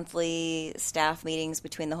 monthly staff meetings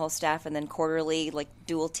between the whole staff, and then quarterly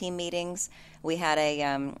dual team meetings. We had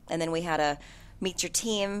and then we had a meet your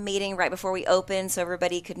team meeting right before we opened, so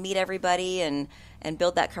everybody could meet everybody and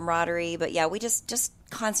build that camaraderie. But yeah, we just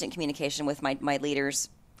constant communication with my leaders.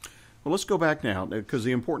 Well, let's go back now, because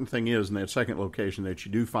the important thing is in that second location that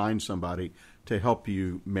you do find somebody to help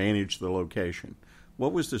you manage the location.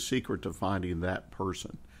 What was the secret to finding that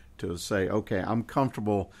person to say, okay, I'm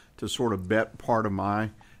comfortable to sort of bet part of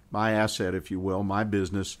my asset, if you will, my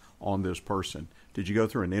business on this person? Did you go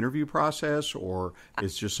through an interview process, or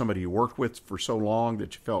it's just somebody you worked with for so long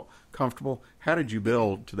that you felt comfortable? How did you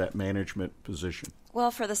build to that management position?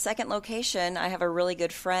 Well, for the second location, I have a really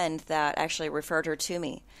good friend that actually referred her to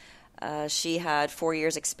me. She had 4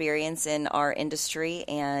 years experience in our industry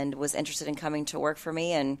and was interested in coming to work for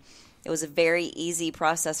me, and it was a very easy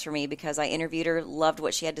process for me because I interviewed her, loved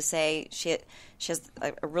what she had to say. She has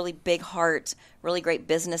a really big heart, really great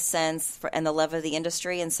business sense, and the love of the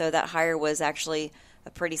industry, and so that hire was actually a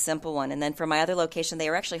pretty simple one. And then for my other location, they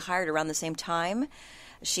were actually hired around the same time.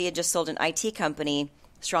 She had just sold an IT company,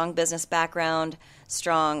 strong business background,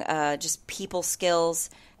 strong just people skills,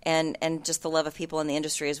 and just the love of people in the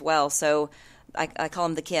industry as well. So I call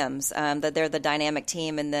them the Kims, that they're the dynamic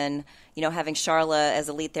team. And then, having Charla as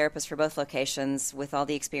a lead therapist for both locations with all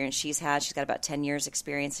the experience she's had, she's got about 10 years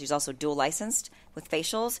experience. She's also dual licensed with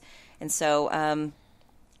facials. And so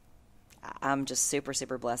I'm just super,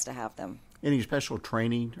 super blessed to have them. Any special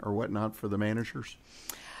training or whatnot for the managers?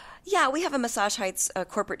 Yeah, we have a Massage Heights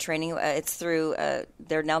corporate training. It's through,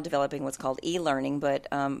 they're now developing what's called e-learning, but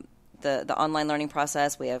the online learning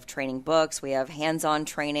process. We have training books. We have hands-on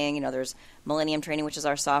training. There's Millennium Training, which is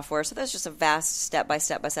our software. So there's just a vast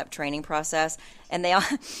step-by-step training process. And they all,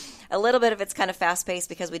 a little bit of it's kind of fast-paced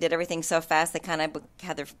because we did everything so fast. They kind of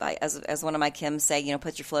had their, as one of my Kims say,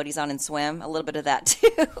 put your floaties on and swim. A little bit of that too.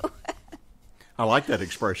 I like that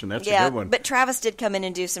expression. That's a good one. But Travis did come in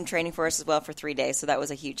and do some training for us as well for 3 days, so that was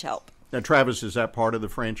a huge help. Now, Travis, is that part of the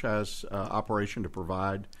franchise operation to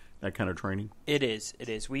provide that kind of training? It is.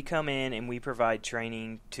 We come in and we provide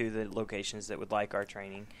training to the locations that would like our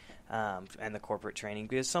training and the corporate training,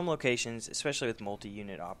 because some locations, especially with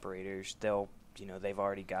multi-unit operators, they've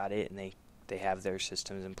already got it and they have their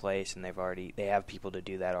systems in place and they have people to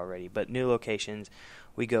do that already. But new locations,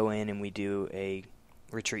 we go in and we do a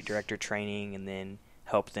retreat director training and then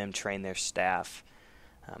help them train their staff,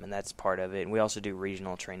 and that's part of it. And we also do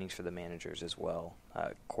regional trainings for the managers as well,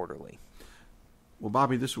 quarterly. Well,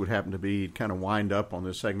 Bobbie, this would happen to be kind of wind up on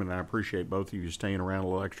this segment, and I appreciate both of you staying around a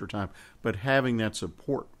little extra time. But having that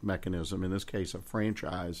support mechanism, in this case a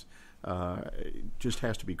franchise, just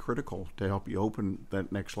has to be critical to help you open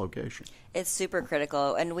that next location. It's super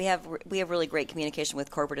critical, and we have really great communication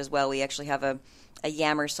with corporate as well. We actually have a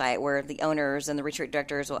Yammer site where the owners and the retreat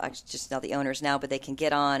directors, well, actually just not the owners now, but they can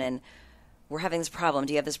get on and we're having this problem.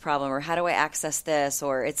 Do you have this problem? Or how do I access this?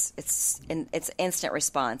 Or it's instant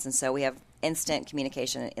response, and so we have instant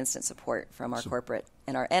communication and instant support from our corporate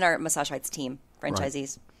and our Massage Heights team,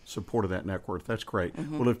 franchisees. Right. Support of that network. That's great.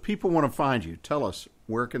 Mm-hmm. Well, if people want to find you, tell us,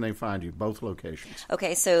 where can they find you, both locations?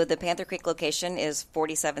 Okay, so the Panther Creek location is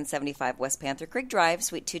 4775 West Panther Creek Drive,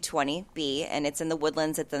 Suite 220B, and it's in the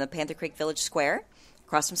Woodlands. It's in the Panther Creek Village Square,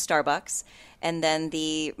 across from Starbucks. And then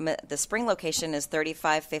the Spring location is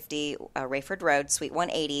 3550 Rayford Road, Suite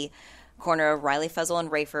 180, corner of Riley Fuzzle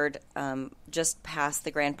and Rayford, just past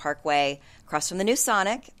the Grand Parkway, across from the new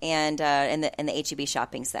Sonic, and in the H-E-B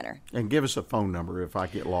Shopping Center. And give us a phone number if I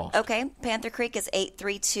get lost. Okay. Panther Creek is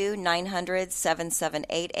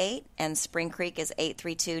 832-900-7788, and Spring Creek is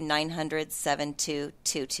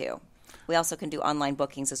 832-900-7222. We also can do online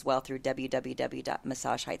bookings as well through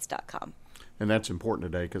www.massageheights.com. And that's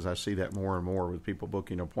important today because I see that more and more with people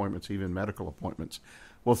booking appointments, even medical appointments.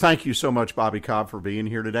 Well, thank you so much, Bobbie Cobb, for being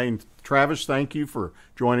here today. And Travis, thank you for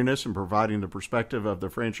joining us and providing the perspective of the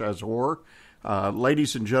franchisor.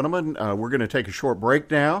 Ladies and gentlemen, we're going to take a short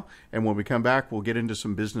break now. And when we come back, we'll get into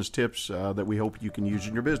some business tips that we hope you can use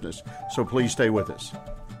in your business. So please stay with us.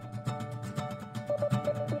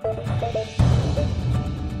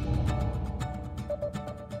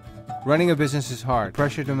 Running a business is hard.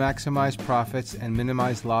 Pressure to maximize profits and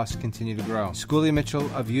minimize loss continue to grow. Schooley Mitchell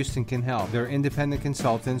of Houston can help. Their independent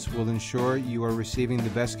consultants will ensure you are receiving the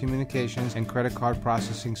best communications and credit card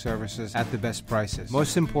processing services at the best prices.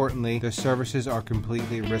 Most importantly, their services are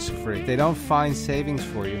completely risk-free. If they don't find savings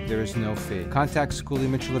for you, there is no fee. Contact Schooley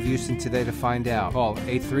Mitchell of Houston today to find out. Call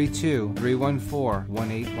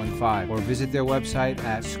 832-314-1815 or visit their website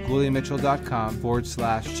at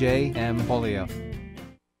schooleymitchell.com/JM Polio.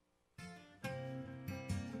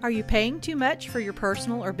 Are you paying too much for your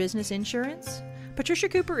personal or business insurance? Patricia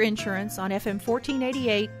Cooper Insurance on FM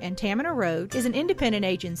 1488 and Tamina Road is an independent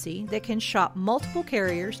agency that can shop multiple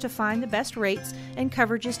carriers to find the best rates and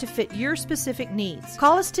coverages to fit your specific needs.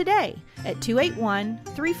 Call us today at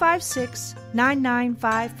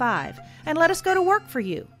 281-356-9955 and let us go to work for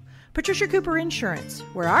you. Patricia Cooper Insurance,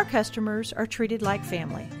 where our customers are treated like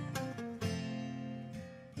family.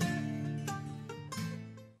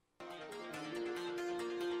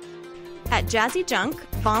 At Jazzy Junk,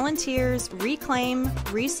 volunteers reclaim,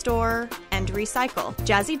 restore, and recycle.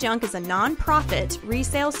 Jazzy Junk is a non-profit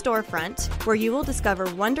resale storefront where you will discover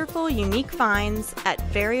wonderful, unique finds at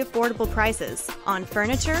very affordable prices on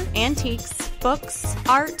furniture, antiques, books,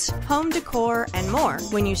 art, home decor, and more.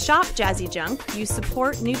 When you shop Jazzy Junk, you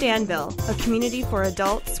support New Danville, a community for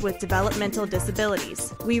adults with developmental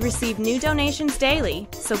disabilities. We receive new donations daily,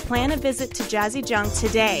 so plan a visit to Jazzy Junk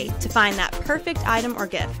today to find that perfect item or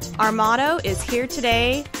gift. Our motto is here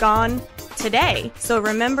today, gone today, so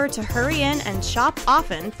remember to hurry in and shop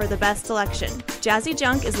often for the best selection. Jazzy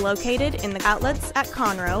Junk is located in the outlets at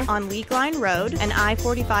Conroe on League Line Road and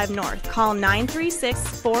I-45 North. Call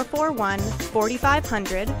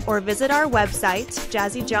 936-441-4500 or visit our website,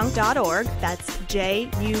 jazzyjunk.org, that's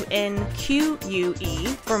JUNQUE,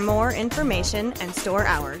 for more information and store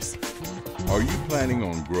hours. Are you planning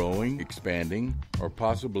on growing, expanding, or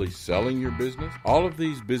possibly selling your business? All of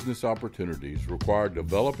these business opportunities require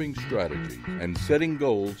developing strategies and setting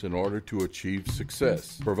goals in order to achieve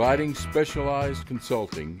success. Providing specialized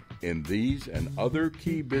consulting in these and other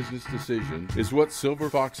key business decisions is what Silver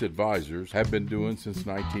Fox Advisors have been doing since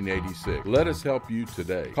 1986. Let us help you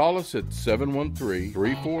today. Call us at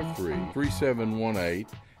 713-343-3718.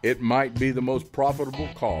 It might be the most profitable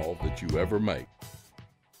call that you ever make.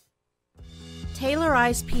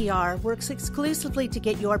 Tailorized PR works exclusively to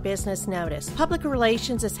get your business noticed. Public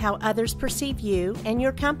relations is how others perceive you and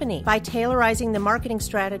your company. By tailorizing the marketing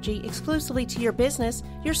strategy exclusively to your business,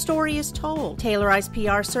 your story is told. Tailorized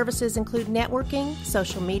PR services include networking,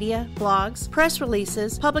 social media, blogs, press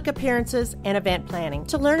releases, public appearances, and event planning.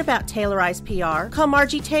 To learn about Tailorized PR, call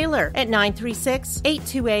Margie Taylor at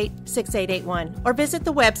 936-828-6881 or visit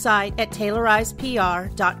the website at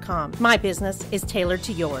tailorizedpr.com. My business is tailored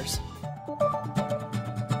to yours.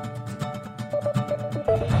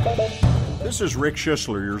 This is Rick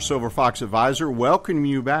Schissler, your Silver Fox Advisor, welcoming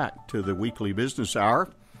you back to the Weekly Business Hour.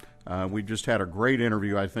 We just had a great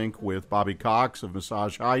interview, I think, with Bobbie Cobb of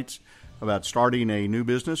Massage Heights about starting a new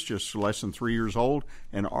business, just less than 3 years old,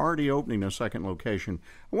 and already opening a second location.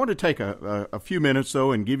 I want to take a few minutes,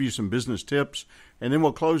 though, and give you some business tips, and then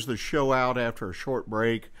we'll close the show out after a short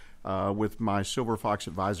break with my Silver Fox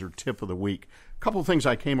Advisor tip of the week. A couple of things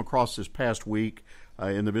I came across this past week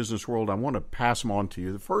in the business world. I want to pass them on to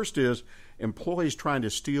you. The first is employees trying to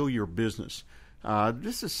steal your business.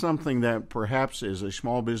 This is something that perhaps as a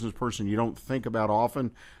small business person you don't think about often,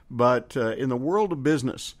 but in the world of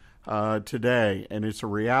business today, and it's a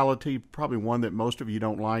reality, probably one that most of you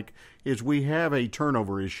don't like, is we have a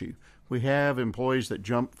turnover issue. We have employees that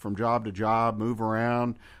jump from job to job, move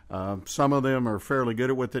around. Some of them are fairly good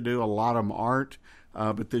at what they do. A lot of them aren't.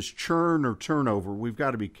 But this churn or turnover, we've got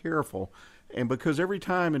to be careful. And because every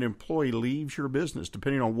time an employee leaves your business,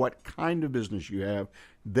 depending on what kind of business you have,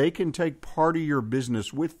 they can take part of your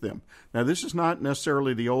business with them. Now, this is not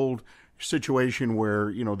necessarily the old situation where,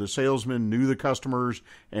 you know, the salesman knew the customers,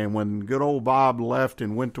 and when good old Bob left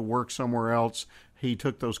and went to work somewhere else, he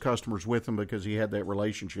took those customers with him because he had that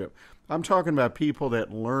relationship. I'm talking about people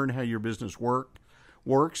that learn how your business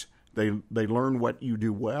works. They learn what you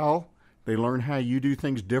do well. They learn how you do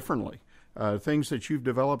things differently. Things that you've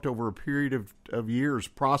developed over a period of years,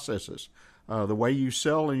 processes, the way you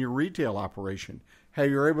sell in your retail operation, how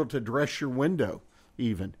you're able to dress your window,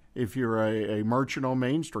 even if you're a merchant on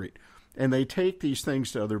Main Street. And they take these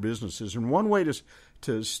things to other businesses. And one way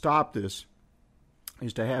to stop this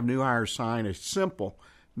is to have new hires sign a simple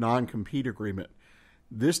non-compete agreement.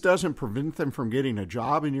 This doesn't prevent them from getting a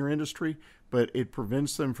job in your industry, but it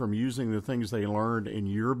prevents them from using the things they learned in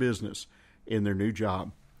your business in their new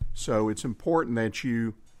job. So it's important that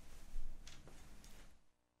you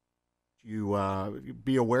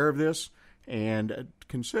be aware of this and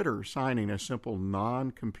consider signing a simple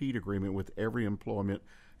non-compete agreement with every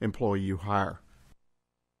employee you hire.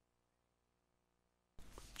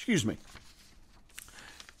 Excuse me.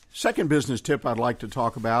 Second business tip I'd like to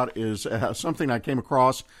talk about is something I came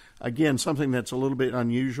across. Again, something that's a little bit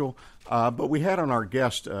unusual, but we had on our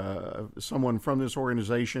guest someone from this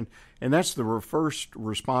organization, and that's the first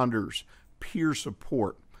responders peer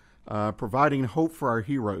support, providing hope for our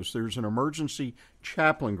heroes. There's an emergency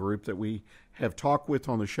chaplain group that we have talked with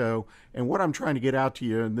on the show, and what I'm trying to get out to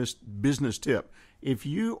you in this business tip, if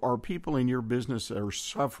you or people in your business that are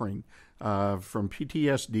suffering from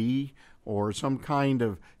PTSD or some kind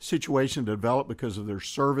of situation developed because of their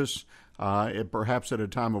service, perhaps at a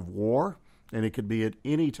time of war, and it could be at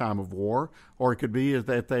any time of war, or it could be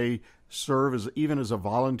that they serve even as a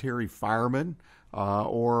voluntary fireman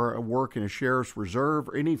or work in a sheriff's reserve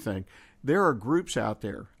or anything. There are groups out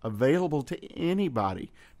there available to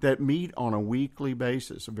anybody that meet on a weekly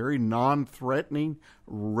basis, very non-threatening,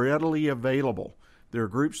 readily available. There are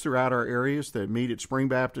groups throughout our areas that meet at Spring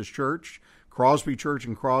Baptist Church, Crosby Church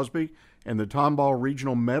in Crosby, and the Tomball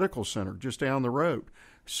Regional Medical Center just down the road.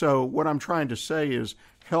 So what I'm trying to say is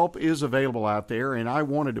help is available out there, and I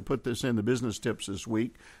wanted to put this in the business tips this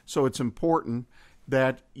week. So it's important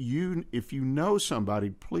that if you know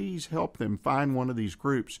somebody, please help them find one of these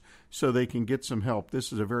groups so they can get some help.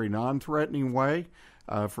 This is a very non-threatening way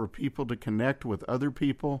for people to connect with other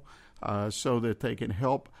people so that they can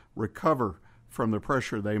help recover from the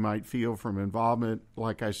pressure they might feel from involvement,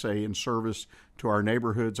 like I say, in service to our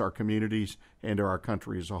neighborhoods, our communities, and to our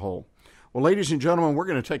country as a whole. Well, ladies and gentlemen, we're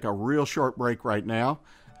going to take a real short break right now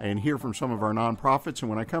and hear from some of our nonprofits. And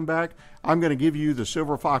when I come back, I'm going to give you the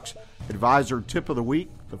Silver Fox Advisor Tip of the Week,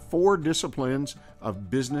 the 4 disciplines of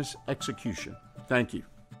business execution. Thank you.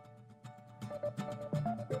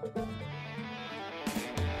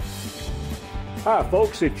 Hi,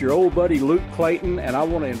 folks. It's your old buddy Luke Clayton, and I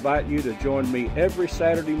want to invite you to join me every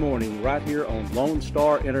Saturday morning right here on Lone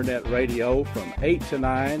Star Internet Radio from 8 to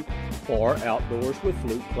 9 for Outdoors with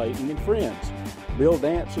Luke Clayton and Friends. Bill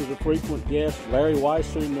Dance is a frequent guest. Larry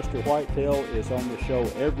Weisser, Mr. Whitetail, is on the show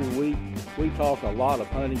every week. We talk a lot of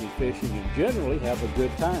hunting and fishing and generally have a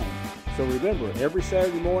good time. So remember, every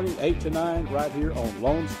Saturday morning, 8 to 9, right here on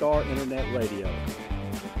Lone Star Internet Radio.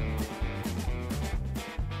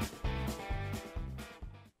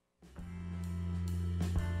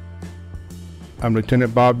 I'm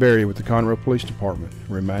Lieutenant Bob Berry with the Conroe Police Department,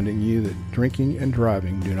 reminding you that drinking and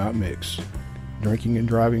driving do not mix. Drinking and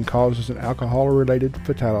driving causes an alcohol-related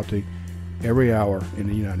fatality every hour in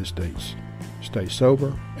the United States. Stay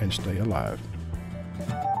sober and stay alive.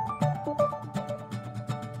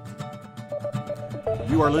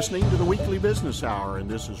 You are listening to the Weekly Business Hour, and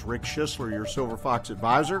this is Rick Schissler, your Silver Fox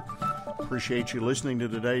Advisor. Appreciate you listening to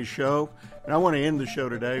today's show. And I want to end the show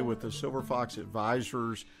today with the Silver Fox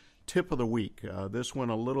Advisor's Tip of the Week. This one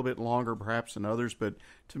a little bit longer perhaps than others, but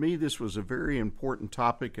to me this was a very important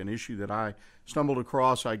topic, an issue that I stumbled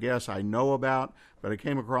across, I guess I know about, but I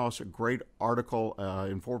came across a great article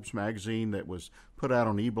in Forbes magazine that was put out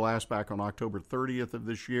on eBlast back on October 30th of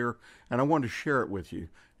this year, and I wanted to share it with you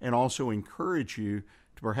and also encourage you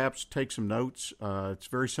to perhaps take some notes. It's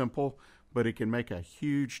very simple, but it can make a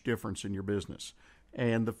huge difference in your business.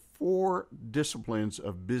 And the 4 disciplines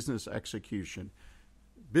of business execution.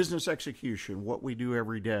 Business execution, what we do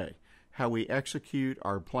every day, how we execute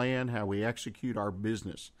our plan, how we execute our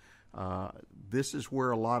business. This is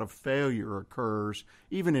where a lot of failure occurs,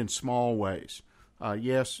 even in small ways.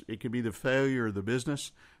 Yes, it could be the failure of the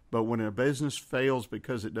business, but when a business fails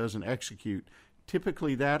because it doesn't execute,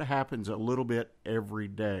 typically that happens a little bit every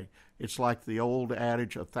day. It's like the old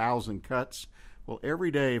adage, 1,000 cuts. Well,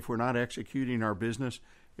 every day, if we're not executing our business,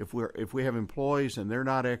 if we have employees and they're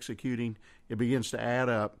not executing, it begins to add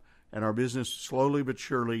up, and our business slowly but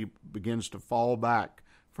surely begins to fall back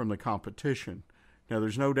from the competition. Now,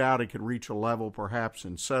 there's no doubt it can reach a level perhaps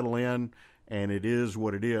and settle in, and it is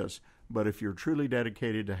what it is. But if you're truly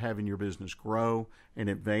dedicated to having your business grow and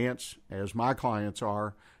advance, as my clients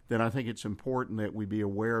are, then I think it's important that we be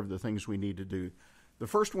aware of the things we need to do. The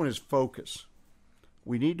first one is focus.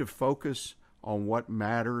 We need to focus on what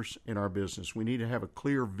matters in our business. We need to have a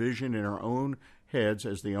clear vision in our own heads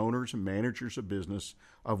as the owners and managers of business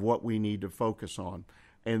of what we need to focus on.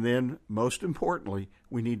 And then, most importantly,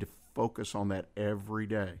 we need to focus on that every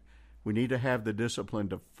day. We need to have the discipline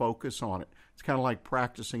to focus on it. It's kind of like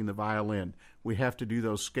practicing the violin. We have to do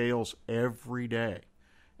those scales every day,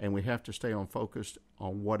 and we have to stay focused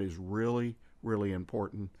on what is really, really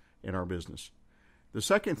important in our business. The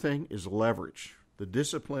second thing is leverage, the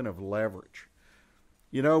discipline of leverage.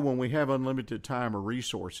 You know, when we have unlimited time or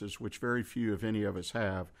resources, which very few, if any of us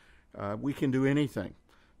have, we can do anything.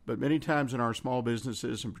 But many times in our small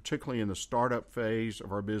businesses, and particularly in the startup phase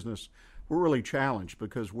of our business, we're really challenged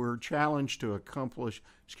because we're challenged to accomplish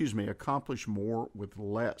more with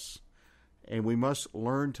less. And we must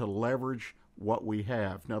learn to leverage what we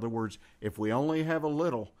have. In other words, if we only have a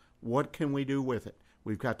little, what can we do with it?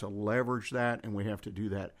 We've got to leverage that, and we have to do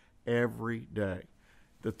that every day.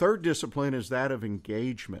 The third discipline is that of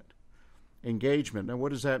engagement. Engagement. Now,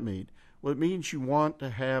 what does that mean? Well, it means you want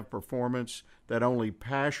to have performance that only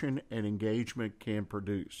passion and engagement can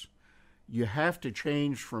produce. You have to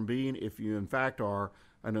change from being, if you in fact are,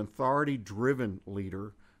 an authority-driven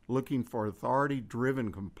leader looking for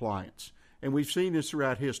authority-driven compliance. And we've seen this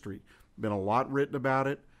throughout history. Been a lot written about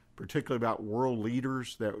it, particularly about world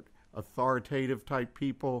leaders, that authoritative type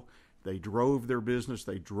people. They drove their business,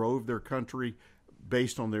 they drove their country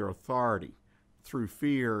based on their authority through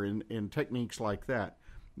fear and techniques like that.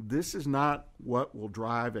 This is not what will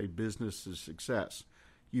drive a business's success.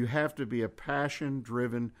 You have to be a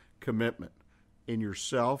passion-driven commitment in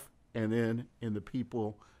yourself and then in the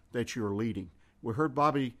people that you're leading. We heard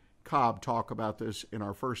Bobbie Cobb talk about this in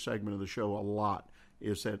our first segment of the show a lot,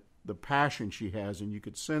 is that the passion she has, and you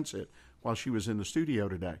could sense it while she was in the studio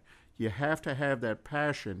today. You have to have that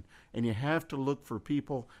passion, and you have to look for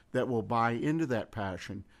people that will buy into that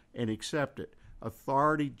passion and accept it.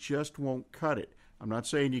 Authority just won't cut it. I'm not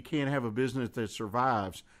saying you can't have a business that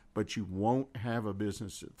survives, but you won't have a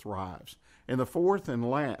business that thrives. And the fourth and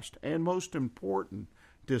last and most important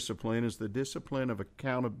discipline is the discipline of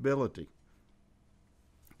accountability.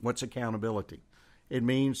 What's accountability? It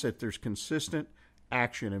means that there's consistent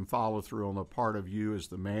action and follow-through on the part of you as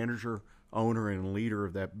the manager, owner, and leader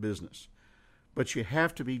of that business. But you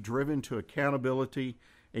have to be driven to accountability,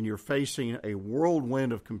 and you're facing a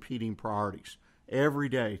whirlwind of competing priorities. Every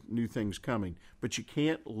day, new things coming, but you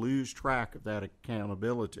can't lose track of that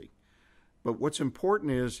accountability. But what's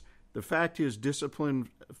important is, the fact is, discipline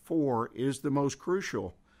 4 is the most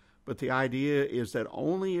crucial, but the idea is that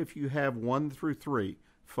only if you have 1 through 3,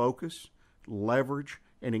 focus, leverage,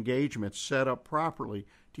 and engagement set up properly,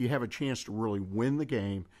 do you have a chance to really win the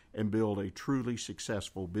game and build a truly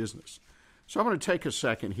successful business. So I'm going to take a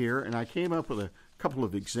second here, and I came up with a couple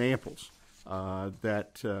of examples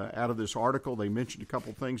that out of this article. They mentioned a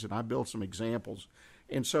couple things, and I built some examples.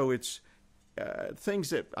 And so it's things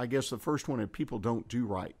that I guess the first one that people don't do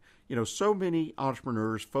right. You know, so many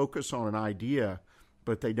entrepreneurs focus on an idea,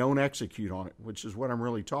 but they don't execute on it, which is what I'm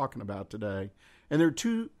really talking about today. And there are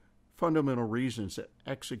two fundamental reasons that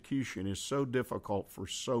execution is so difficult for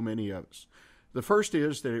so many of us. The first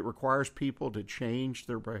is that it requires people to change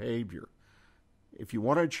their behavior. If you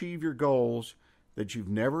want to achieve your goals that you've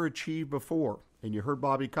never achieved before, and you heard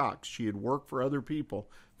Bobbie Cox, she had worked for other people,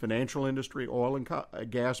 financial industry, oil and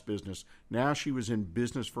gas business. Now she was in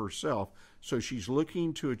business for herself, so she's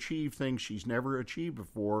looking to achieve things she's never achieved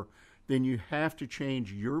before. Then you have to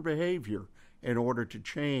change your behavior in order to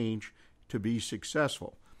change to be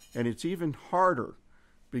successful. And it's even harder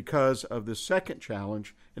because of the second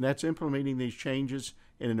challenge, and that's implementing these changes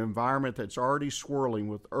in an environment that's already swirling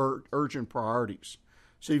with urgent priorities.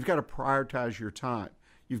 So you've got to prioritize your time.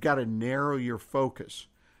 You've got to narrow your focus.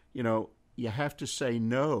 You know, you have to say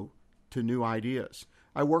no to new ideas.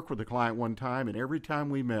 I worked with a client one time, and every time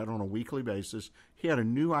we met on a weekly basis, he had a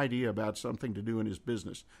new idea about something to do in his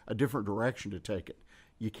business, a different direction to take it.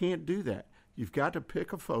 You can't do that. You've got to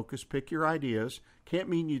pick a focus, pick your ideas. Can't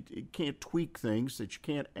mean you can't tweak things, that you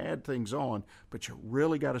can't add things on, but you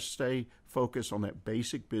really got to stay focused on that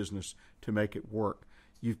basic business to make it work.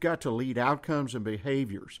 You've got to lead outcomes and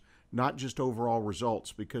behaviors, not just overall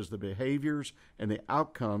results, because the behaviors and the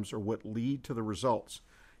outcomes are what lead to the results.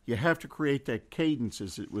 You have to create that cadence,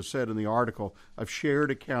 as it was said in the article, of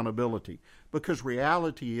shared accountability, because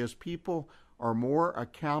reality is people are more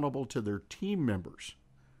accountable to their team members.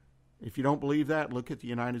 If you don't believe that, look at the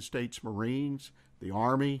United States Marines, the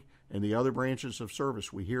Army, and the other branches of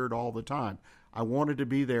service. We hear it all the time. I wanted to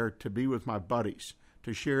be there to be with my buddies,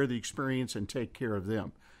 to share the experience and take care of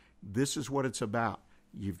them. This is what it's about.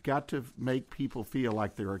 You've got to make people feel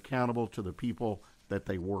like they're accountable to the people that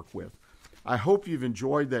they work with. I hope you've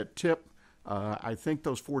enjoyed that tip. I think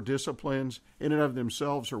those 4 disciplines in and of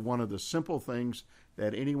themselves are one of the simple things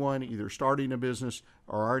that anyone either starting a business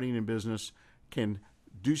or already in business can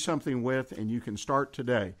do something with, and you can start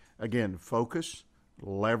today. Again, focus,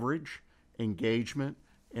 leverage, engagement,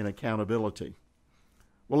 and accountability.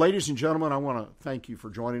 Well, ladies and gentlemen, I want to thank you for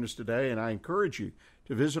joining us today, and I encourage you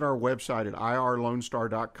to visit our website at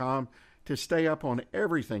irlonestar.com to stay up on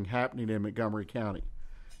everything happening in Montgomery County.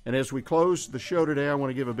 And as we close the show today, I want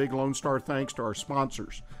to give a big Lone Star thanks to our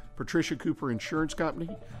sponsors, Patricia Cooper Insurance Company,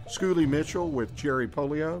 Schooley Mitchell with Jerry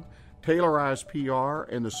Polio, Taylorized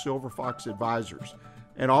PR, and the Silver Fox Advisors.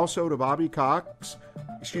 And also to Bobbie Cobb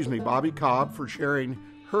for sharing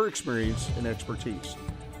her experience and expertise.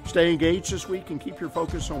 Stay engaged this week and keep your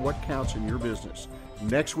focus on what counts in your business.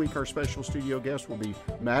 Next week, our special studio guest will be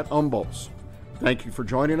Matt Umbolz. Thank you for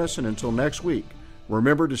joining us, and until next week,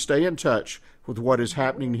 remember to stay in touch with what is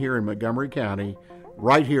happening here in Montgomery County,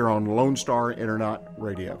 right here on Lone Star Internet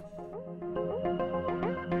Radio.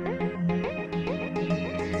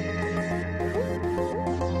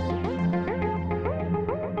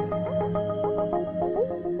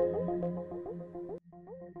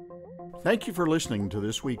 Thank you for listening to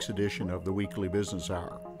this week's edition of the Weekly Business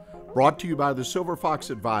Hour, brought to you by the Silver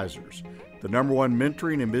Fox Advisors, the #1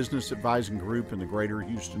 mentoring and business advising group in the greater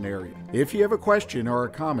Houston area. If you have a question or a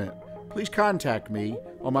comment, please contact me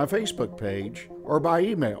on my Facebook page or by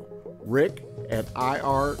email,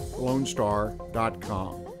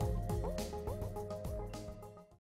 rick@irlonestar.com.